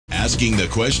asking the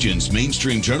questions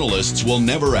mainstream journalists will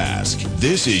never ask.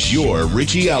 This is your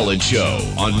Richie Allen Show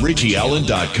on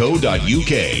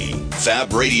richieallen.co.uk,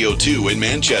 Fab Radio 2 in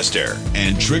Manchester,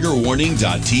 and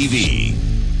triggerwarning.tv.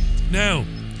 Now,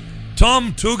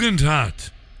 Tom Tugendhat.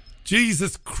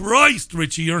 Jesus Christ,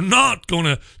 Richie, you're not going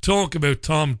to talk about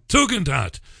Tom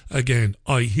Tugendhat again.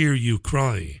 I hear you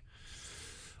cry.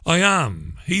 I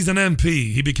am. He's an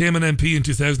MP. He became an MP in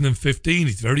 2015.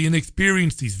 He's very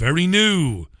inexperienced. He's very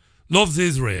new. Loves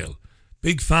Israel.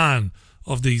 Big fan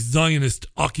of the Zionist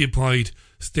occupied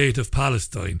state of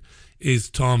Palestine is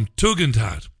Tom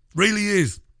Tugendhat. Really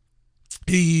is.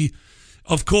 He,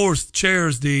 of course,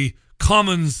 chairs the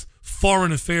Commons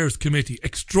Foreign Affairs Committee.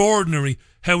 Extraordinary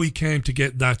how he came to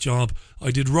get that job.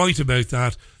 I did write about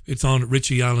that. It's on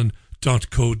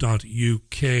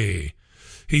richieallen.co.uk.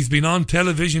 He's been on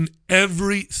television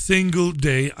every single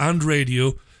day and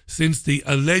radio since the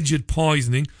alleged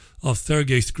poisoning of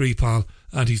Sergei Skripal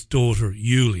and his daughter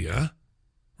Yulia.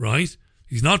 Right?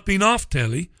 He's not been off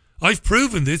telly. I've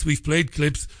proven this. We've played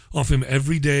clips of him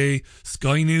every day.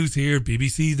 Sky News here,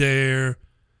 BBC there,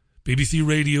 BBC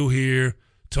Radio here.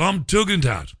 Tom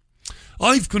Tugendhat.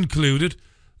 I've concluded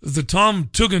that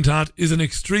Tom Tugendhat is an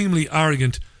extremely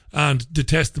arrogant and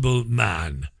detestable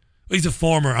man. He's a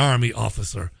former army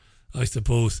officer. I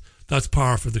suppose that's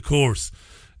par for the course.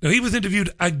 Now, he was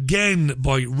interviewed again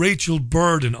by Rachel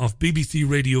Burden of BBC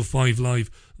Radio 5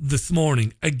 Live this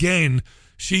morning. Again,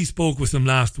 she spoke with him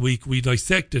last week. We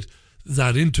dissected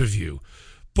that interview.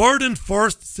 Burden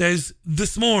first says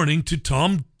this morning to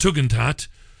Tom Tugendhat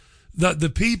that the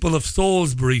people of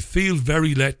Salisbury feel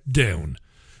very let down.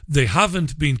 They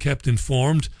haven't been kept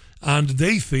informed, and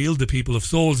they feel, the people of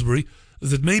Salisbury,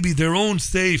 that maybe their own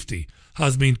safety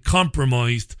has been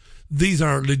compromised. These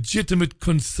are legitimate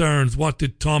concerns. What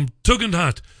did Tom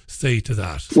Tugendhat say to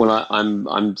that? Well,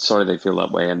 I'm sorry they feel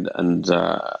that way, and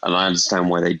I understand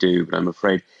why they do, but I'm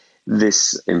afraid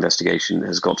this investigation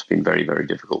has got to be very, very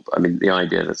difficult. I mean, the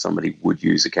idea that somebody would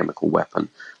use a chemical weapon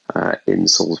in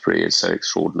Salisbury is so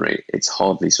extraordinary. It's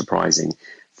hardly surprising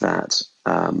that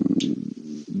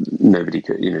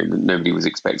nobody was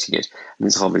expecting it, and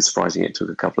it's hardly surprising it took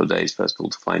a couple of days, first of all,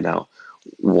 to find out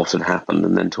what had happened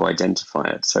and then to identify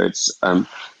it. So it's I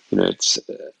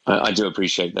do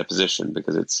appreciate their position,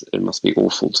 because it must be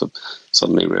awful to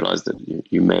suddenly realise that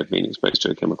you may have been exposed to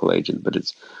a chemical agent, but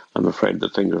I'm afraid the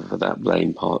finger for that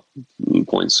blame part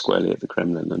points squarely at the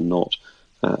Kremlin and not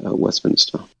at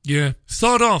Westminster. Yeah,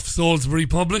 sod off, Salisbury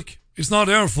public. It's not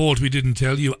our fault we didn't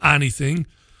tell you anything,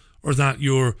 or that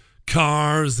your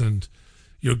cars and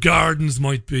your gardens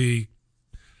might be,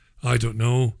 I don't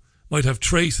know, might have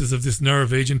traces of this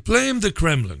nerve agent. Blame the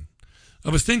Kremlin. I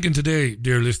was thinking today,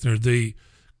 dear listener, the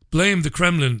blame the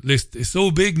Kremlin list is so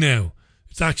big now,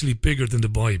 it's actually bigger than the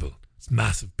Bible. It's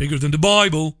massive, bigger than the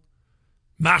Bible.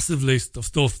 Massive list of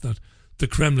stuff that the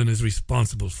Kremlin is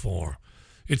responsible for.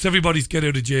 It's everybody's get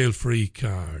out of jail free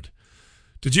card.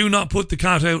 Did you not put the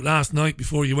cat out last night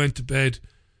before you went to bed?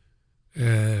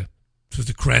 It was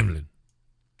the Kremlin.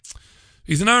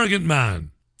 He's an arrogant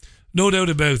man. No doubt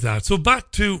about that. So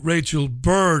back to Rachel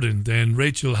Burden then.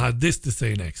 Rachel had this to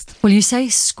say next. Well, you say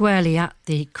squarely at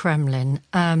the Kremlin.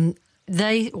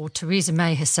 Theresa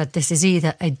May has said this is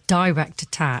either a direct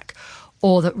attack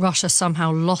or that Russia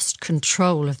somehow lost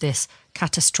control of this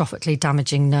catastrophically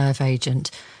damaging nerve agent.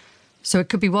 So it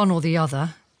could be one or the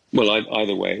other. Well,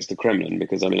 either way, it's the Kremlin,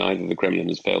 because, either the Kremlin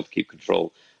has failed to keep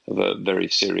control of a very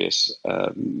serious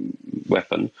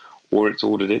weapon, or it's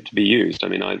ordered it to be used.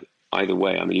 Either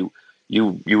way,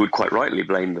 you would quite rightly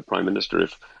blame the Prime Minister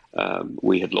if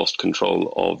we had lost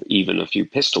control of even a few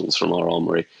pistols from our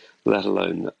armoury, let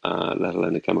alone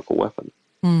a chemical weapon.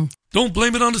 Mm. Don't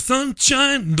blame it on the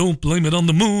sunshine. Don't blame it on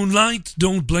the moonlight.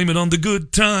 Don't blame it on the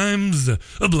good times.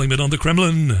 Blame it on the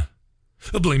Kremlin.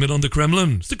 Blame it on the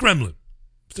Kremlin. It's the Kremlin.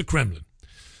 It's the Kremlin.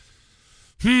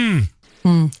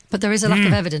 But there is a lack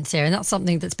of evidence here, and that's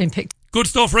something that's been picked Good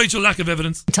stuff, Rachel. Lack of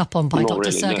evidence. Up on by Not Dr.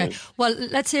 really, Sergei. No. Well,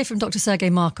 let's hear from Dr. Sergei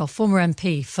Markov, former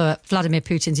MP for Vladimir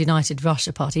Putin's United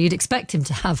Russia Party. You'd expect him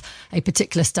to have a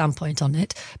particular standpoint on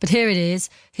it, but here it is.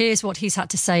 Here's what he's had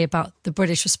to say about the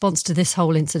British response to this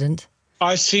whole incident.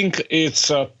 I think it's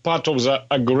part of the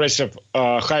aggressive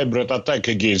hybrid attack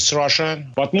against Russia,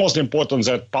 but most important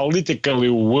that politically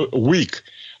weak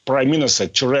Prime Minister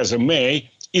Theresa May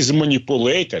is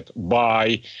manipulated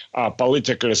by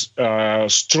politically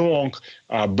strong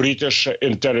British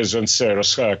intelligence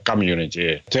service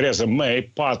community. Theresa May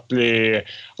partly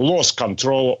lost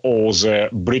control of the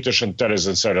British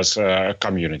intelligence service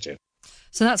community.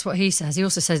 So that's what he says. He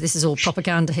also says this is all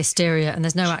propaganda hysteria and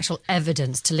there's no actual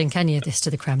evidence to link any of this to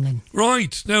the Kremlin.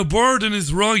 Right. Now, Burden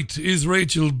is right, is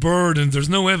Rachel Burden. There's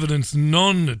no evidence,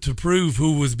 none, to prove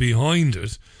who was behind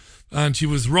it. And she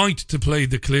was right to play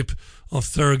the clip of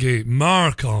Sergei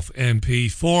Markov, MP,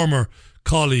 former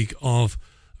colleague of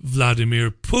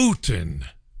Vladimir Putin.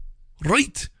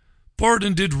 Right?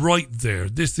 Burden did right there.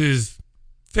 This is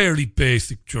fairly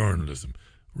basic journalism.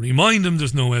 Remind him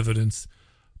there's no evidence.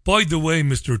 By the way,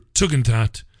 Mr.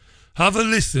 Tugendhat, have a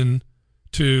listen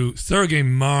to Sergei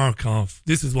Markov.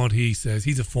 This is what he says.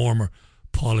 He's a former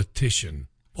politician.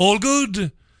 All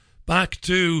good? Back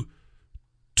to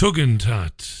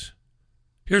Tugendhat.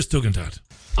 Here's Tugendhat.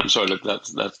 I'm sorry, look,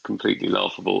 that's completely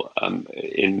laughable.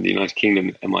 In the United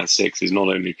Kingdom, MI6 is not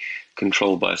only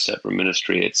controlled by a separate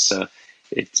ministry, it's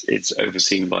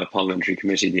overseen by a parliamentary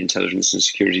committee, the Intelligence and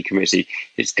Security Committee.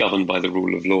 It's governed by the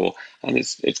rule of law, and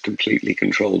it's completely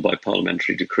controlled by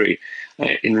parliamentary decree.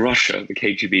 In Russia, the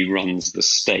KGB runs the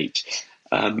state.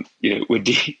 We're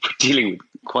dealing with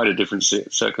quite a different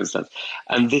circumstance.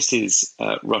 And this is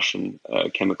Russian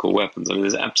chemical weapons. I mean,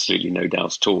 there's absolutely no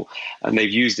doubt at all. And they've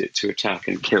used it to attack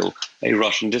and kill a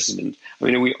Russian dissident. I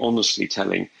mean, are we honestly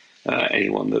telling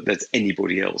anyone that there's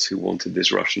anybody else who wanted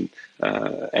this Russian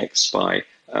ex-spy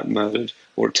murdered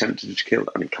or attempted to kill?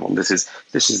 I mean, come on, this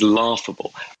is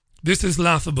laughable. This is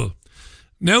laughable.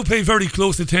 Now pay very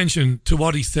close attention to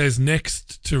what he says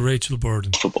next to Rachel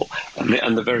Burden.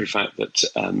 And the very fact that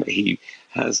he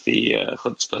has the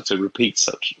chutzpah to repeat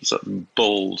such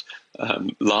bold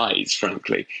lies,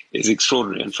 frankly, is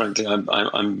extraordinary. And frankly,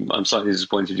 I'm slightly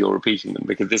disappointed you're repeating them,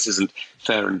 because this isn't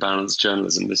fair and balanced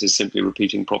journalism. This is simply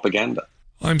repeating propaganda.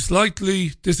 I'm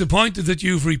slightly disappointed that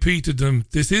you've repeated them.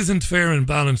 This isn't fair and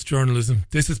balanced journalism.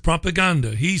 This is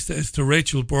propaganda, he says to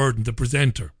Rachel Burden, the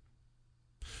presenter.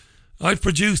 I've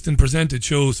produced and presented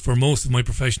shows for most of my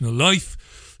professional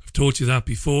life. I've told you that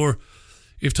before.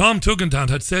 If Tom Tugendhat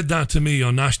had said that to me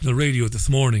on national radio this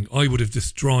morning, I would have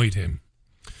destroyed him.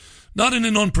 Not in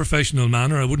an unprofessional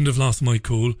manner, I wouldn't have lost my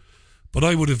cool, but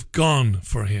I would have gone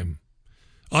for him.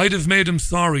 I'd have made him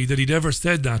sorry that he'd ever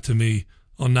said that to me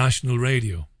on national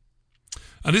radio.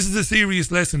 And this is a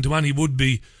serious lesson to any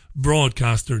would-be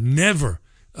broadcaster. Never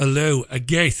allow a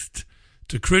guest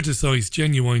to criticise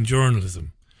genuine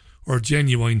journalism or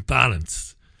genuine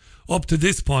balance. Up to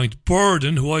this point,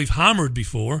 Burden, who I've hammered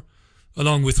before,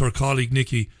 along with her colleague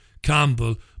Nikki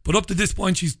Campbell, but up to this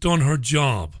point she's done her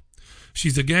job.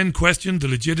 She's again questioned the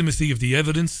legitimacy of the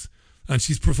evidence, and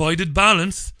she's provided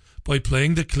balance by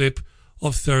playing the clip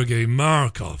of Sergei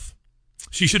Markov.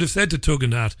 She should have said to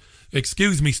Tugendhat,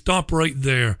 "Excuse me, stop right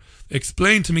there.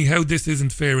 Explain to me how this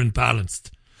isn't fair and balanced.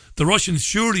 The Russians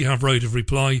surely have right of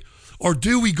reply. Or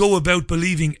do we go about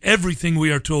believing everything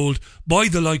we are told by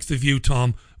the likes of you,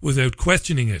 Tom, without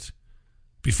questioning it?"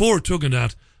 Before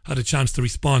Tugendhat had a chance to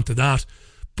respond to that,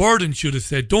 Burden should have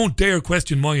said, "Don't dare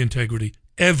question my integrity,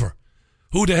 ever.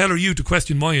 Who the hell are you to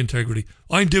question my integrity?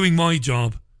 I'm doing my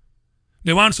job."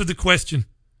 Now answer the question.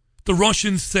 The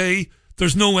Russians say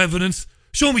there's no evidence.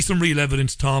 Show me some real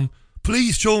evidence, Tom.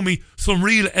 Please show me some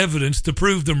real evidence to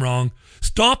prove them wrong.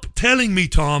 Stop telling me,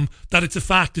 Tom, that it's a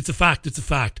fact, it's a fact, it's a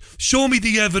fact. Show me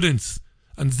the evidence.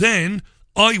 And then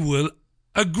I will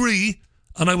agree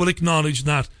and I will acknowledge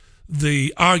that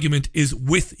the argument is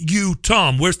with you,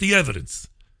 Tom. Where's the evidence?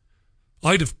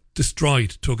 I'd have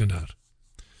destroyed Tugendhat.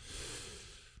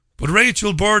 But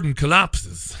Rachel Burden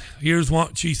collapses. Here's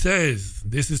what she says.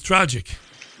 This is tragic.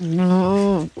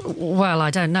 Well, I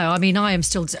don't know. I mean, I am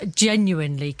still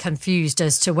genuinely confused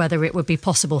as to whether it would be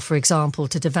possible, for example,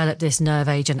 to develop this nerve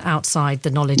agent outside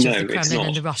the knowledge of the Kremlin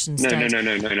and the Russian state.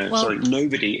 No. Well, sorry,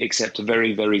 nobody except a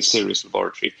very, very serious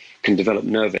laboratory can develop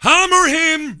nerve agents. Hammer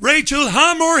him, Rachel,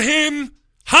 hammer him.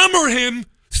 Hammer him.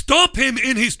 Stop him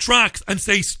in his tracks and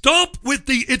say, stop with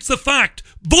the "it's a fact"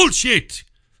 bullshit.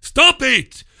 Stop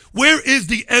it. Where is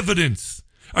the evidence?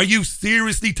 Are you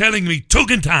seriously telling me,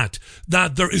 Tugendhat,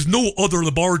 that there is no other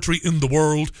laboratory in the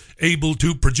world able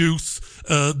to produce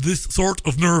this sort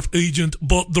of nerve agent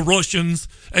but the Russians?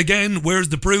 Again, where's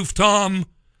the proof, Tom?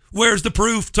 Where's the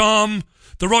proof, Tom?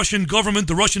 The Russian government,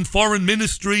 the Russian foreign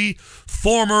ministry,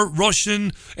 former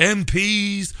Russian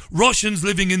MPs, Russians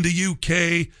living in the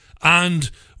UK, and,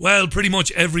 well, pretty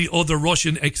much every other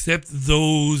Russian except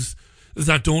those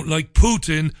that don't like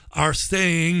Putin are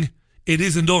saying, "It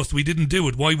isn't us, we didn't do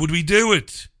it. Why would we do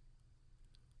it?"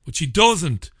 But she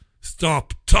doesn't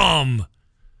stop Tom.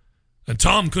 And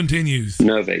Tom continues.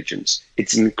 Nerve agents.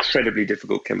 It's an incredibly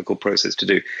difficult chemical process to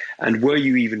do. And were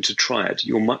you even to try it,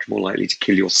 you're much more likely to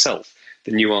kill yourself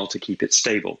than you are to keep it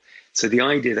stable. So the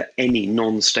idea that any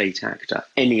non-state actor,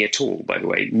 any at all, by the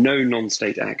way, no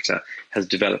non-state actor has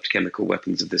developed chemical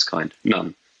weapons of this kind.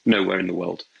 None. Nowhere in the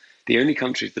world. The only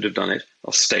countries that have done it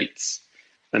are states.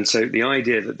 And so the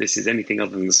idea that this is anything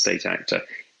other than the state actor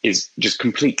is just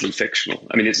completely fictional.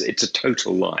 I mean, it's a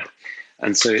total lie.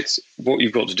 And so it's what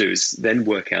you've got to do is then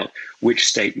work out which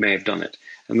state may have done it.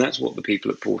 And that's what the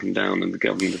people at Porton Down and the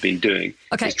government have been doing,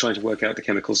 is trying to work out the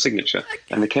chemical signature.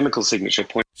 And the chemical signature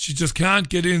point... She just can't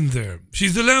get in there.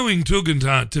 She's allowing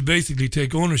Tugendhat to basically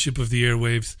take ownership of the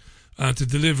airwaves and to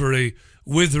deliver a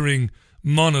withering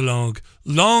monologue,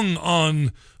 long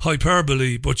on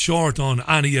hyperbole but short on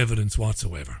any evidence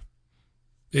whatsoever.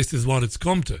 This is what it's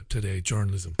come to today,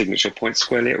 journalism. Signature points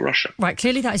squarely at Russia. Right,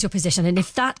 clearly that is your position. And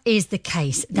if that is the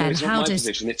case, then no, it's not my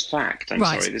position, it's fact. I'm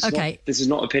sorry. This is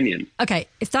not opinion. Okay,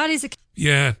 if that is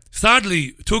Yeah,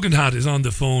 sadly, Tugendhat is on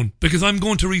the phone because I'm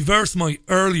going to reverse my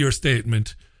earlier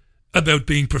statement about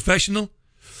being professional.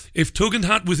 If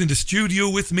Tugendhat was in the studio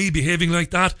with me behaving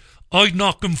like that, I'd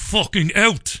knock him fucking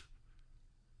out.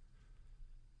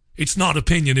 It's not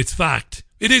opinion, it's fact.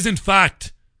 It isn't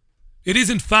fact. It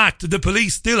isn't fact. The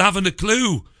police still haven't a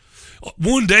clue.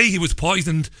 One day he was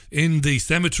poisoned in the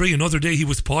cemetery. Another day he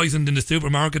was poisoned in the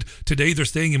supermarket. Today they're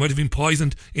saying he might have been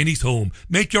poisoned in his home.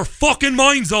 Make your fucking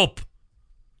minds up.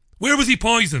 Where was he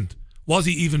poisoned? Was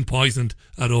he even poisoned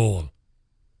at all?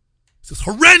 This is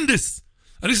horrendous.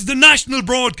 And this is the national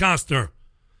broadcaster.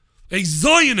 A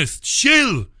Zionist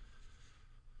shill.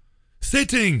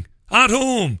 Sitting at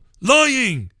home,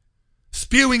 lying,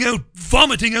 spewing out,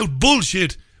 vomiting out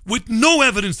bullshit with no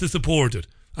evidence to support it.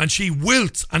 And she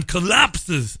wilts and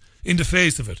collapses in the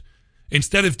face of it.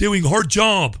 Instead of doing her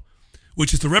job,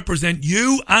 which is to represent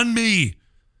you and me,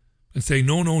 and say,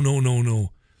 no.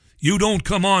 You don't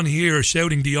come on here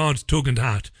shouting the odds,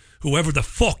 Tugendhat, whoever the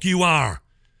fuck you are.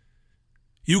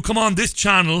 You come on this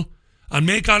channel and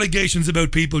make allegations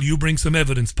about people. You bring some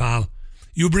evidence, pal.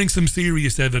 You bring some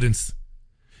serious evidence.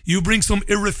 You bring some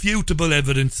irrefutable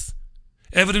evidence.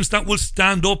 Evidence that will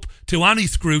stand up to any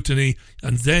scrutiny,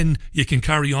 and then you can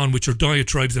carry on with your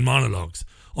diatribes and monologues.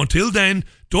 Until then,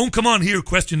 don't come on here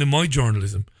questioning my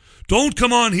journalism. Don't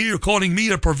come on here calling me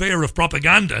a purveyor of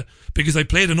propaganda because I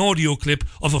played an audio clip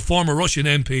of a former Russian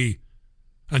MP.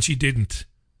 And she didn't.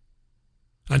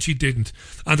 And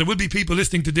there will be people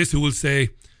listening to this who will say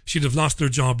she'd have lost her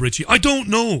job, Richie. I don't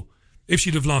know if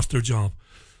she'd have lost her job.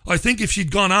 I think if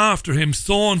she'd gone after him,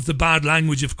 sans the bad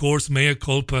language, of course, mea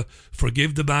culpa,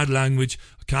 forgive the bad language,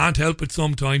 I can't help it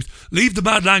sometimes, leave the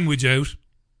bad language out.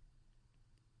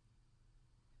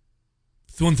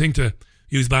 It's one thing to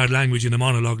use bad language in a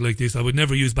monologue like this. I would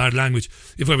never use bad language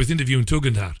if I was interviewing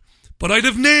Tugendhat. But I'd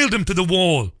have nailed him to the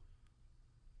wall.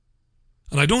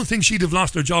 And I don't think she'd have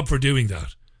lost her job for doing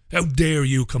that. How dare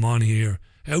you come on here?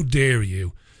 How dare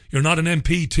you? You're not an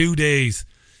MP 2 days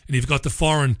and you've got the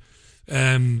foreign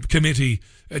committee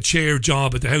chair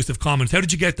job at the House of Commons. How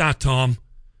did you get that, Tom?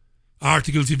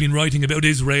 Articles you've been writing about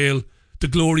Israel, the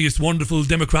glorious, wonderful,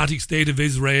 democratic state of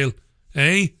Israel.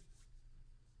 Eh?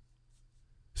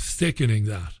 Sickening,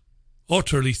 that.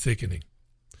 Utterly sickening.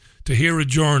 To hear a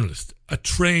journalist, a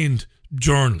trained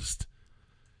journalist,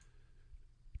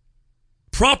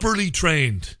 properly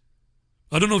trained.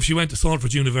 I don't know if she went to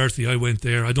Salford University. I went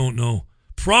there. I don't know.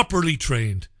 Properly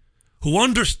trained. Who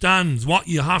understands what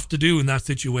you have to do in that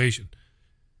situation.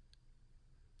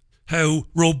 How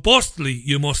robustly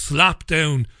you must slap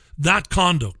down that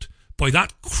conduct by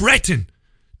that cretin,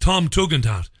 Tom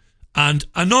Tugendhat, and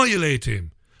annihilate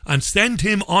him and send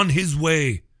him on his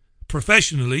way.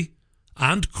 Professionally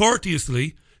and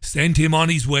courteously send him on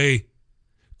his way.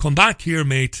 Come back here,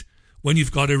 mate, when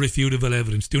you've got irrefutable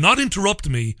evidence. Do not interrupt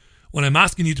me when I'm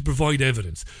asking you to provide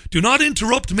evidence. Do not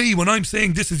interrupt me when I'm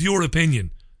saying this is your opinion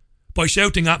by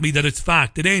shouting at me that it's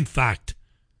fact. It ain't fact.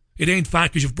 It ain't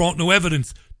fact because you've brought no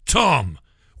evidence. Tom,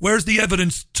 where's the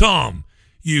evidence, Tom?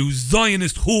 You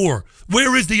Zionist whore.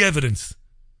 Where is the evidence?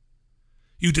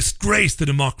 You disgrace to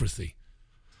democracy.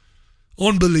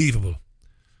 Unbelievable.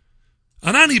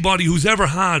 And anybody who's ever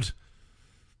had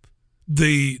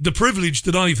the privilege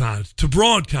that I've had to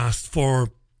broadcast for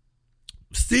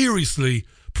seriously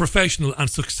professional and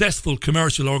successful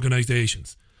commercial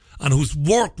organisations and who's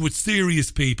worked with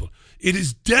serious people, it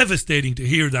is devastating to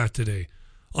hear that today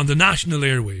on the national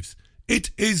airwaves. It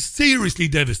is seriously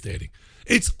devastating.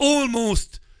 It's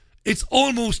almost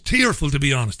tearful, to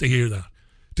be honest, to hear that.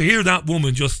 To hear that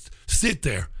woman just sit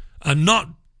there and not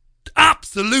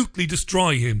absolutely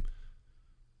destroy him.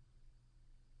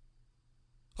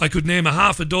 I could name a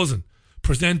half a dozen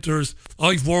presenters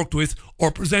I've worked with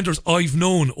or presenters I've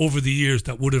known over the years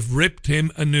that would have ripped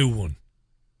him a new one.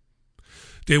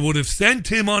 they would have sent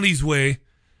him on his way,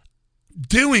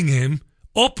 doing him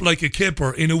up like a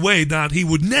kipper in a way that he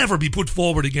would never be put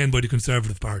forward again by the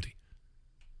Conservative Party.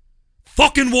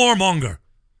 Fucking warmonger.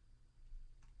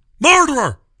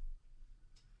 Murderer.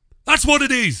 That's what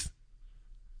it is.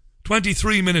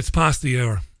 23 minutes past the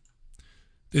hour.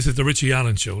 This is the Richie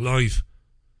Allen Show, live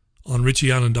on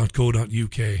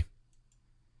richieallen.co.uk. And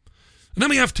then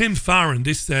we have Tim Farron,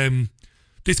 this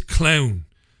clown,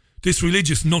 this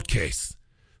religious nutcase,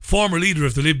 former leader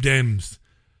of the Lib Dems.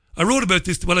 I wrote about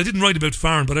this, well, I didn't write about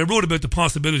Farron, but I wrote about the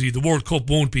possibility the World Cup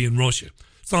won't be in Russia.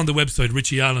 It's on the website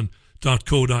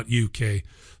richieallen.co.uk.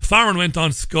 Farron went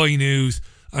on Sky News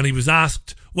and he was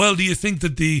asked, well, do you think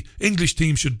that the English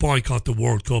team should boycott the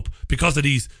World Cup because of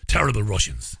these terrible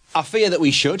Russians? I fear that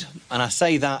we should, and I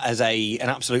say that as an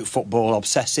absolute football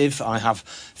obsessive. I have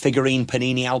figurine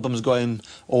Panini albums going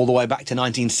all the way back to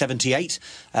 1978,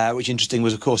 which, interesting,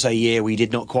 was, of course, a year we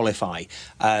did not qualify.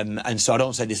 And so I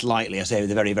don't say this lightly, I say it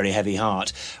with a very, very heavy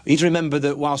heart. We need to remember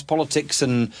that whilst politics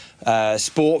and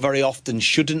sport very often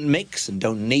shouldn't mix and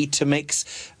don't need to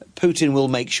mix, Putin will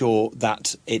make sure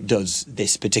that it does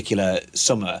this particular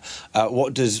summer.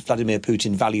 What does Vladimir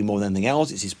Putin value more than anything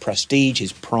else? It's his prestige,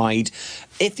 his pride.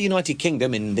 If the United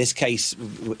Kingdom, in this case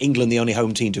England, the only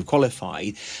home team to have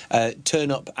qualified,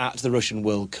 turn up at the Russian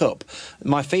World Cup,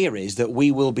 my fear is that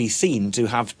we will be seen to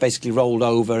have basically rolled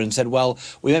over and said, well,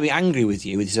 we may be angry with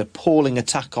you with this appalling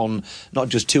attack on not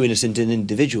just two innocent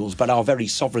individuals, but our very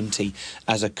sovereignty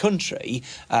as a country,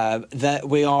 that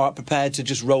we are prepared to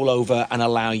just roll over and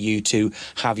allow you to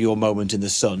have your moment in the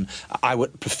sun. I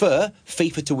would prefer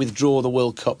FIFA to withdraw the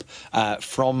World Cup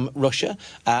from Russia,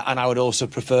 and I would also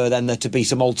prefer then there to be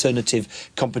some alternative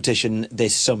competition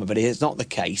this summer, but it's not the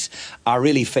case. I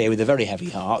really fear with a very heavy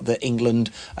heart that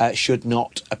England should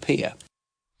not appear.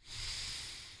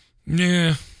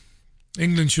 Yeah,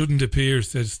 England shouldn't appear,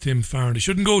 says Tim Farron. They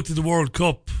shouldn't go to the World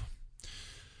Cup.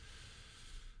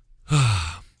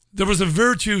 There was a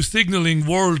virtue signalling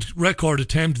world record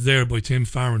attempt there by Tim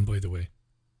Farron, by the way.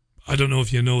 I don't know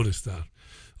if you noticed that.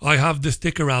 I have the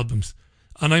sticker albums,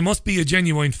 and I must be a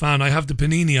genuine fan. I have the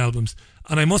Panini albums,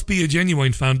 and I must be a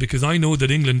genuine fan because I know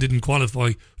that England didn't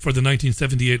qualify for the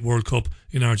 1978 World Cup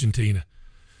in Argentina.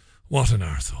 What an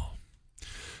arsehole.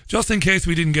 Just in case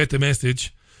we didn't get the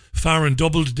message, Farron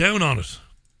doubled down on it.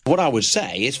 What I would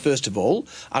say is, first of all,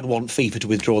 I'd want FIFA to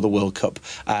withdraw the World Cup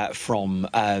from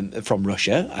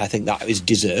Russia. I think that is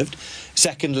deserved.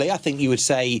 Secondly, I think you would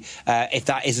say if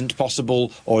that isn't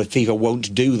possible, or if FIFA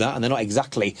won't do that, and they're not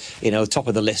exactly, top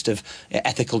of the list of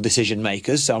ethical decision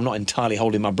makers, so I'm not entirely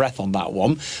holding my breath on that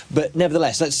one. But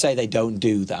nevertheless, let's say they don't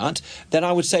do that, then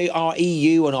I would say our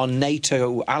EU and our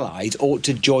NATO allies ought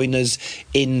to join us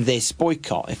in this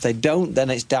boycott. If they don't,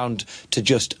 then it's down to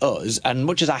just us. And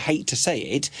much as I hate to say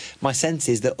it, my sense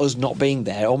is that us not being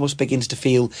there almost begins to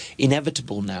feel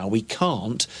inevitable now. We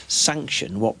can't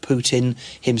sanction what Putin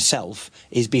himself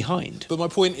is behind. But my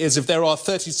point is, if there are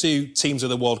 32 teams at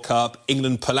the World Cup,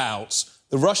 England pull out,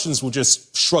 the Russians will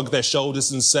just shrug their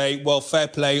shoulders and say, well, fair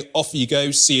play, off you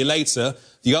go, see you later.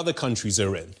 The other countries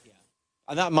are in.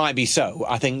 And that might be so.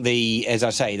 I think as I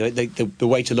say, the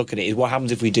way to look at it is what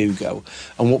happens if we do go.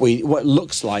 And what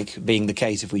looks like being the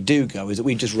case if we do go is that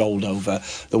we've just rolled over,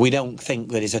 that we don't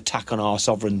think that it's attack on our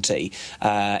sovereignty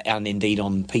and indeed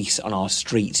on peace on our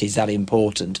streets is that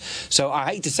important. So I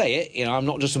hate to say it, I'm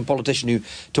not just some politician who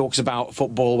talks about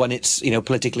football when it's,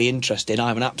 politically interesting.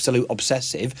 I'm an absolute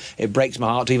obsessive. It breaks my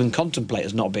heart to even contemplate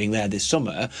us not being there this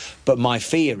summer. But my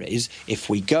fear is if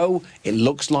we go, it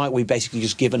looks like we've basically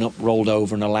just given up, rolled over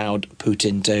and allowed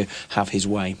Putin to have his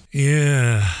way.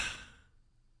 Yeah.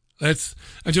 And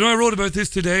I wrote about this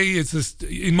today.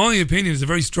 In my opinion, it's a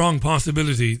very strong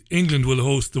possibility England will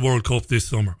host the World Cup this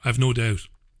summer. I have no doubt.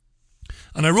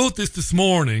 And I wrote this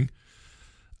morning,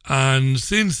 and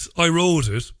since I wrote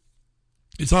it,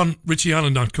 it's on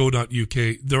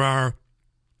richieallen.co.uk.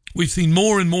 We've seen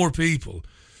more and more people,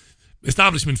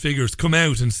 establishment figures, come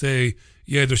out and say,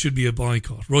 yeah, there should be a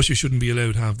boycott. Russia shouldn't be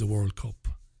allowed to have the World Cup.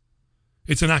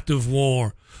 It's an act of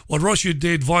war. What Russia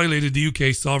did violated the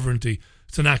UK's sovereignty.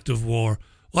 It's an act of war.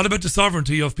 What about the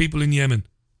sovereignty of people in Yemen?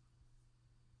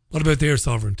 What about their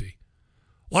sovereignty?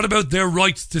 What about their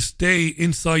rights to stay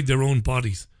inside their own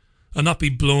bodies and not be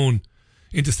blown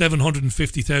into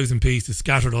 750,000 pieces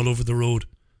scattered all over the road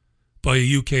by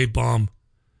a UK bomb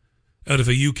out of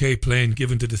a UK plane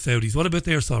given to the Saudis? What about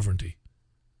their sovereignty?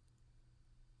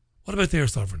 What about their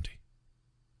sovereignty?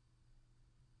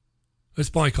 Let's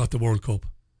boycott the World Cup.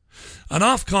 And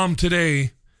Ofcom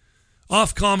today,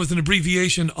 Ofcom is an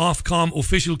abbreviation, Ofcom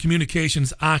Official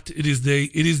Communications Act. It is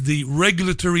the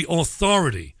regulatory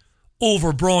authority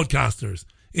over broadcasters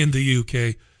in the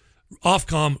UK.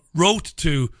 Ofcom wrote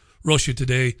to Russia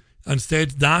today and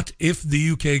said that if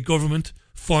the UK government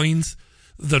finds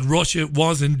that Russia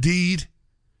was indeed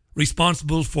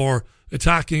responsible for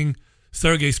attacking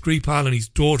Sergei Skripal and his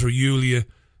daughter Yulia,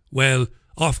 well,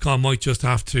 Ofcom might just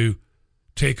have to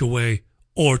take away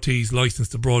RT's licence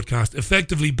to broadcast,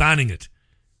 effectively banning it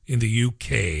in the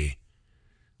UK.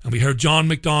 And we heard John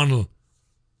McDonnell,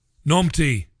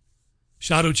 Numpty,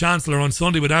 Shadow Chancellor on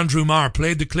Sunday with Andrew Marr,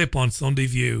 played the clip on Sunday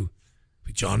View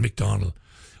with John McDonnell.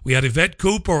 We had Yvette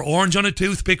Cooper, orange on a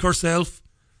toothpick herself,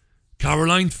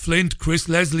 Caroline Flint, Chris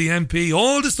Leslie MP,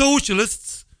 all the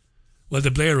socialists, well, the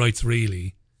Blairites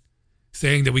really,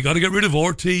 saying that we got to get rid of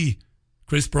RT.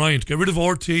 Chris Bryant, get rid of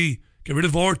RT, get rid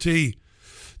of RT.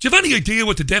 Do you have any idea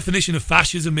what the definition of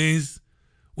fascism is?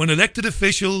 When elected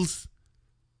officials,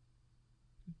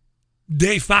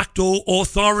 de facto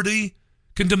authority,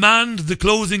 can demand the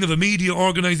closing of a media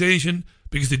organisation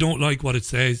because they don't like what it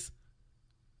says.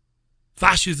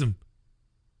 Fascism.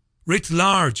 Writ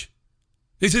large.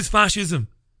 This is fascism.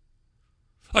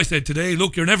 I said today,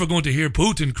 look, you're never going to hear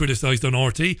Putin criticised on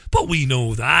RT, but we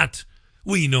know that.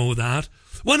 We know that.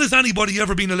 When has anybody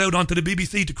ever been allowed onto the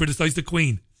BBC to criticise the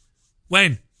Queen?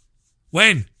 When?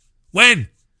 When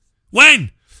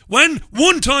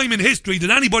one time in history did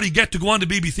anybody get to go on the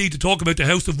BBC to talk about the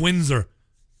House of Windsor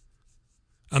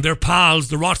and their pals,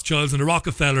 the Rothschilds and the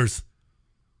Rockefellers?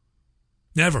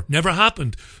 Never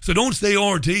happened. So don't say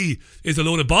RT is a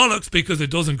load of bollocks because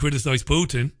it doesn't criticise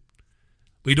Putin.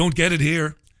 We don't get it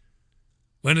here.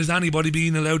 When has anybody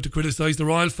been allowed to criticise the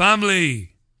royal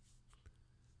family?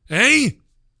 Eh?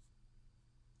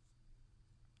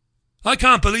 I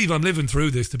can't believe I'm living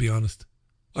through this, to be honest.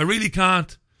 I really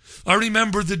can't. I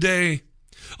remember the days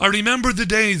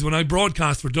when I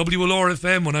broadcast for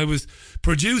WLR-FM, when I was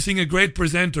producing a great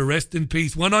presenter, rest in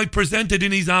peace, when I presented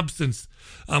in his absence,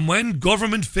 and when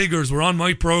government figures were on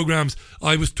my programmes,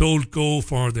 I was told, go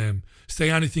for them.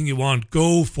 Say anything you want,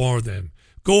 go for them.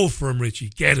 Go for him, Richie,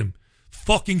 get him.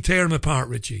 Fucking tear him apart,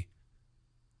 Richie.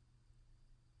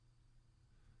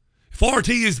 If RT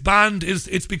is banned,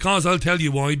 it's because, I'll tell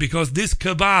you why, because this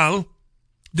cabal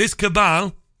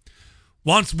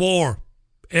wants war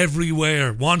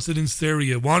everywhere, wants it in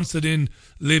Syria, wants it in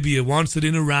Libya, wants it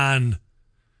in Iran.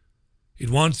 It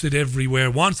wants it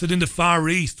everywhere, wants it in the Far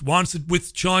East, wants it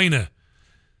with China.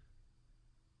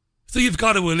 So you've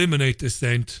got to eliminate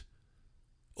dissent.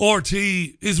 RT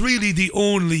is really the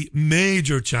only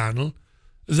major channel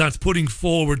that's putting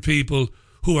forward people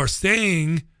who are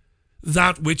saying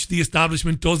that which the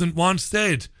establishment doesn't want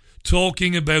said.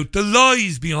 Talking about the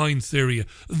lies behind Syria,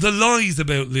 the lies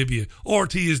about Libya.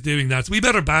 RT is doing that, so we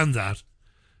better ban that.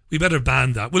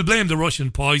 We'll blame the Russian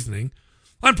poisoning.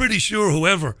 I'm pretty sure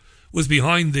whoever was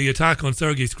behind the attack on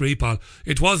Sergei Skripal,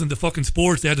 it wasn't the fucking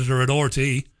sports editor at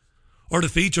RT or the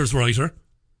features writer.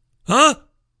 Huh?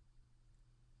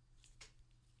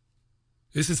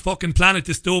 This is fucking planet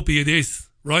dystopia, this.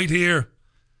 Right here.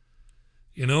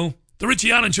 You know? The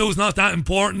Richie Allen Show is not that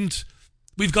important.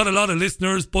 We've got a lot of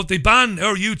listeners, but they ban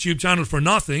our YouTube channel for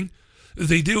nothing.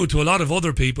 They do it to a lot of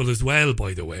other people as well,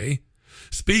 by the way.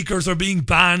 Speakers are being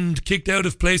banned, kicked out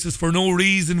of places for no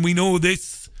reason. We know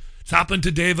this. It's happened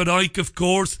to David Icke, of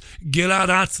course, Gilad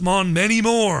Atzmon, many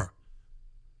more.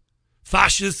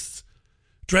 Fascists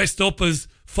dressed up as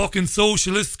fucking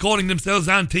socialists, calling themselves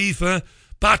Antifa,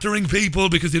 battering people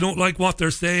because they don't like what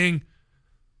they're saying.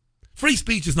 Free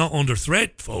speech is not under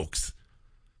threat, folks.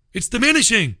 It's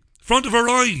diminishing in front of our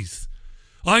eyes.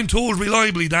 I'm told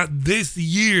reliably that this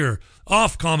year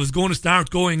Ofcom is going to start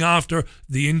going after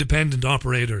the independent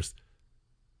operators.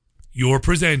 Your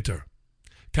presenter.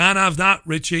 Can't have that,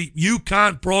 Richie. You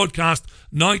can't broadcast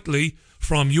nightly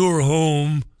from your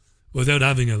home without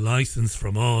having a licence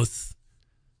from us.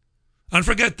 And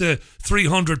forget the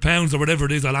 £300 or whatever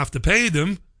it is I'll have to pay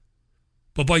them.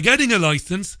 But by getting a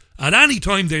licence, at any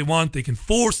time they want, they can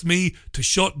force me to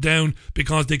shut down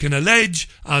because they can allege,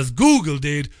 as Google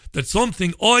did, that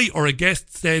something I or a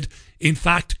guest said in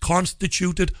fact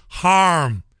constituted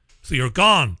harm. So you're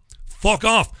gone. Fuck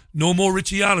off. No more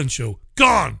Richie Allen Show.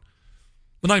 Gone.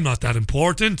 But I'm not that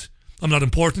important. I'm not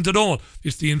important at all.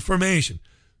 It's the information.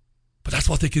 But that's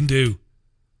what they can do.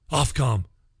 Ofcom.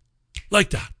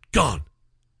 Like that. Gone.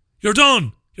 You're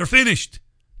done. You're finished.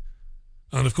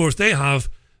 And of course they have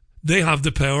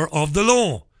the power of the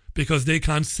law because they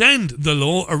can send the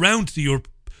law around to your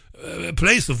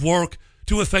place of work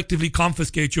to effectively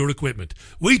confiscate your equipment.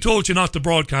 We told you not to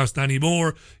broadcast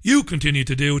anymore. You continue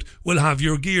to do it. We'll have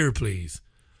your gear, please.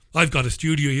 I've got a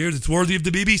studio here that's worthy of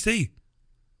the BBC.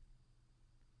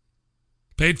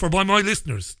 Paid for by my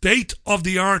listeners.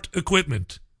 State-of-the-art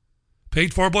equipment.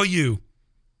 paid for by you.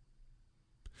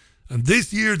 And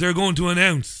this year they're going to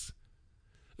announce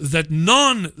that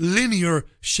non-linear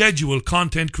schedule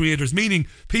content creators, meaning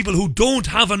people who don't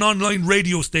have an online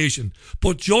radio station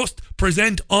but just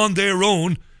present on their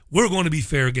own, we're going to be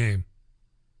fair game.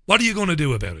 What are you going to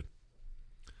do about it?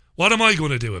 What am I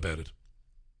going to do about it?